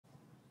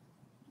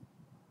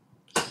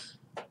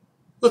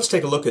Let's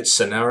take a look at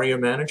Scenario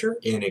Manager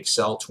in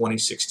Excel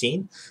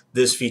 2016.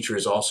 This feature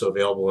is also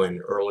available in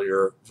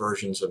earlier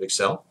versions of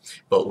Excel,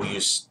 but we'll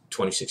use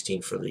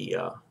 2016 for the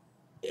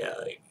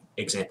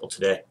example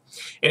today.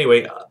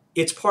 Anyway,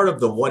 it's part of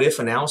the What If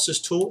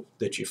Analysis tool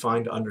that you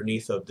find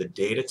underneath of the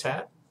Data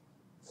tab.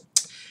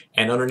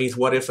 And underneath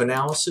What If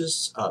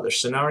Analysis, there's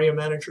Scenario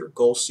Manager,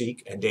 Goal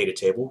Seek, and Data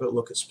Table. We'll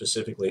look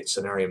specifically at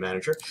Scenario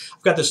Manager.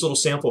 I've got this little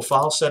sample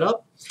file set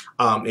up.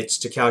 It's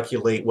to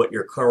calculate what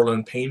your car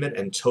loan payment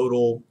and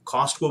total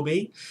cost will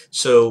be.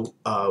 So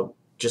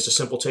just a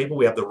simple table.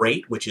 We have the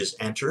rate, which is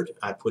entered.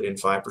 I put in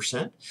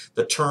 5%.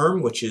 The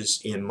term, which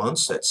is in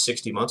months, that's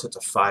 60 months. It's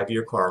a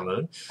 5-year car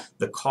loan.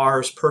 The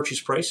car's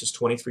purchase price is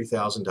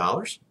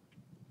 $23,000.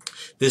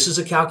 This is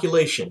a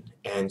calculation,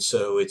 and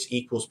so it's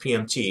equals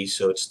PMT,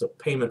 so it's the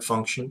payment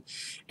function,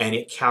 and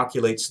it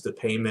calculates the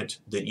payment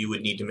that you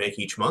would need to make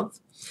each month.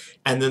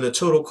 And then the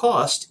total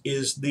cost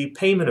is the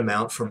payment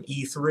amount from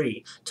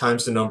E3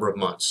 times the number of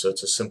months, so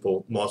it's a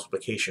simple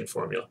multiplication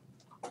formula.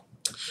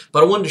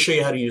 But I wanted to show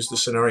you how to use the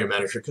Scenario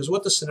Manager, because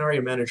what the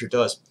Scenario Manager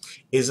does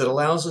is it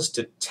allows us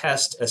to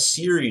test a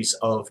series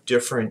of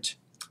different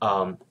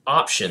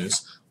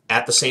options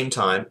at the same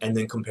time and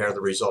then compare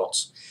the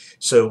results.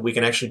 So we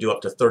can actually do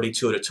up to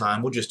 32 at a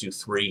time. We'll just do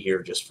 3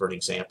 here just for an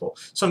example.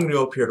 So I'm going to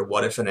go up here to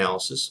What If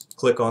Analysis,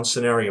 click on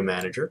Scenario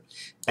Manager,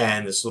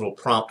 and this little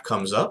prompt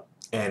comes up,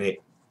 and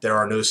there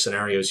are no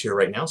scenarios here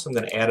right now, so I'm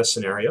going to add a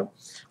scenario.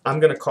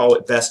 I'm going to call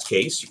it Best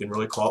Case. You can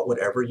really call it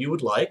whatever you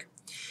would like.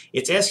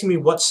 It's asking me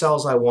what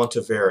cells I want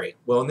to vary.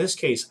 Well, in this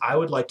case, I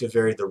would like to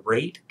vary the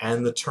rate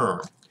and the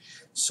term.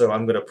 So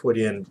I'm going to put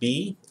in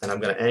B, and I'm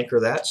going to anchor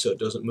that so it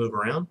doesn't move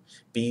around.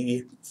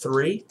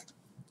 B3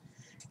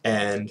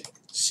 and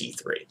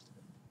C3.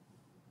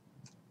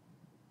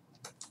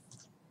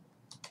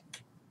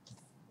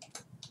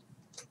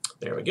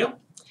 There we go.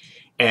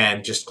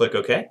 And just click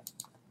OK.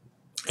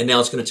 And now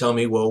it's going to tell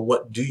me, well,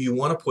 what do you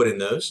want to put in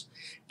those?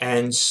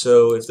 And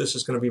so if this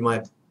is going to be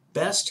my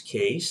best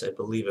case, I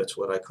believe that's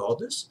what I called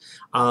this,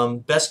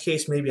 best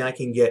case, maybe I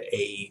can get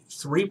a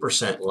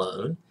 3%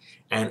 loan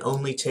and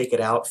only take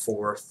it out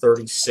for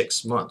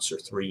 36 months or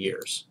 3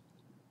 years.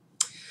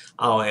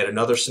 I'll add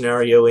another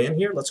scenario in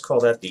here. Let's call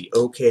that the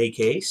OK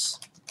case.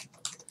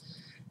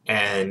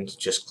 And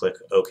just click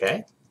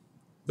OK.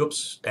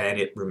 Oops, and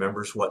it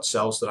remembers what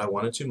cells that I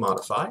wanted to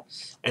modify.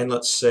 And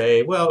let's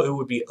say, well, it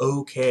would be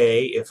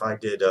okay if I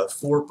did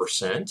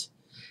 4%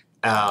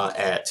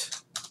 at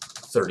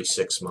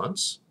 36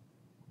 months.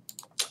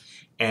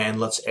 And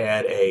let's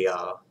add a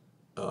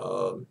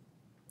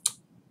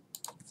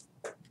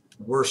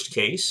worst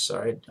case.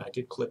 Sorry, I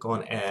did click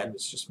on add.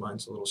 It's just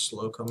mine's a little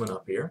slow coming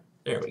up here.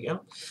 There we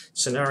go.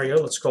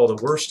 Scenario, let's call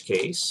the worst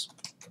case.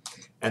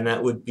 And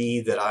that would be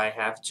that I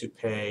have to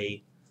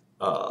pay,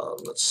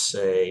 let's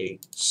say,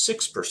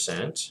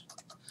 6%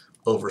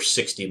 over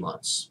 60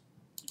 months.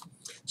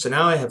 So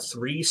now I have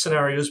 3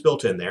 scenarios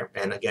built in there.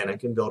 And again, I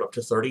can build up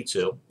to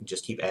 32.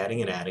 Just keep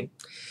adding and adding.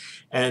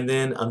 And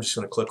then I'm just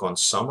going to click on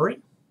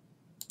Summary.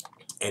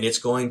 And it's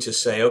going to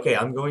say, okay,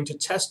 I'm going to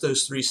test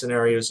those 3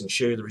 scenarios and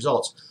show you the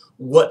results.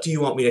 What do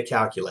you want me to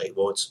calculate?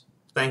 Well, it's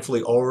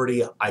thankfully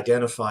already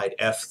identified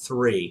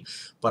F3,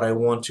 but I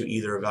want to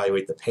either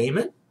evaluate the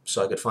payment,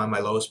 so I could find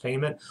my lowest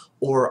payment,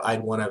 or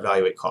I'd want to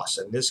evaluate costs.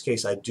 In this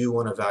case, I do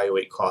want to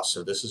evaluate costs,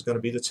 so this is going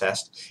to be the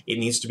test. It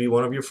needs to be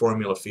one of your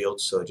formula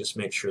fields, so just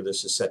make sure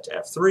this is set to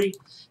F3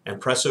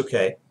 and press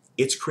OK.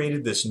 It's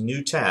created this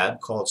new tab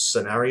called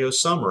Scenario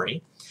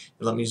Summary.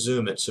 And let me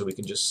zoom it so we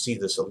can just see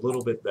this a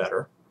little bit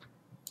better.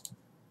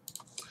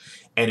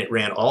 And it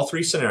ran all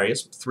 3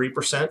 scenarios,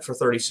 3% for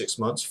 36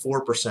 months,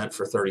 4%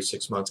 for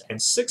 36 months, and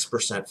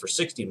 6% for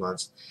 60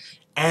 months,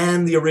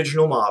 and the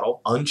original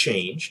model,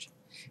 unchanged.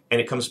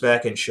 And it comes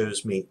back and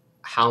shows me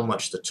how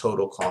much the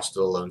total cost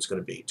of the loan is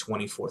going to be.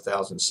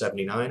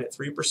 $24,079 at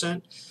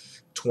 3%,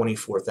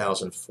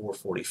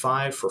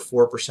 $24,445 for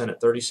 4% at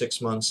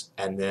 36 months,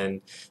 and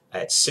then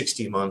at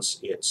 60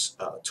 months it's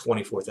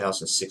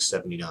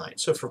 $24,679.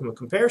 So from a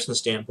comparison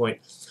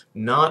standpoint,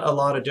 not a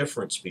lot of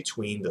difference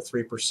between the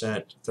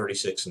 3%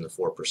 36 and the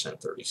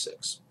 4%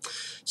 36.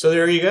 So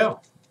there you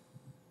go.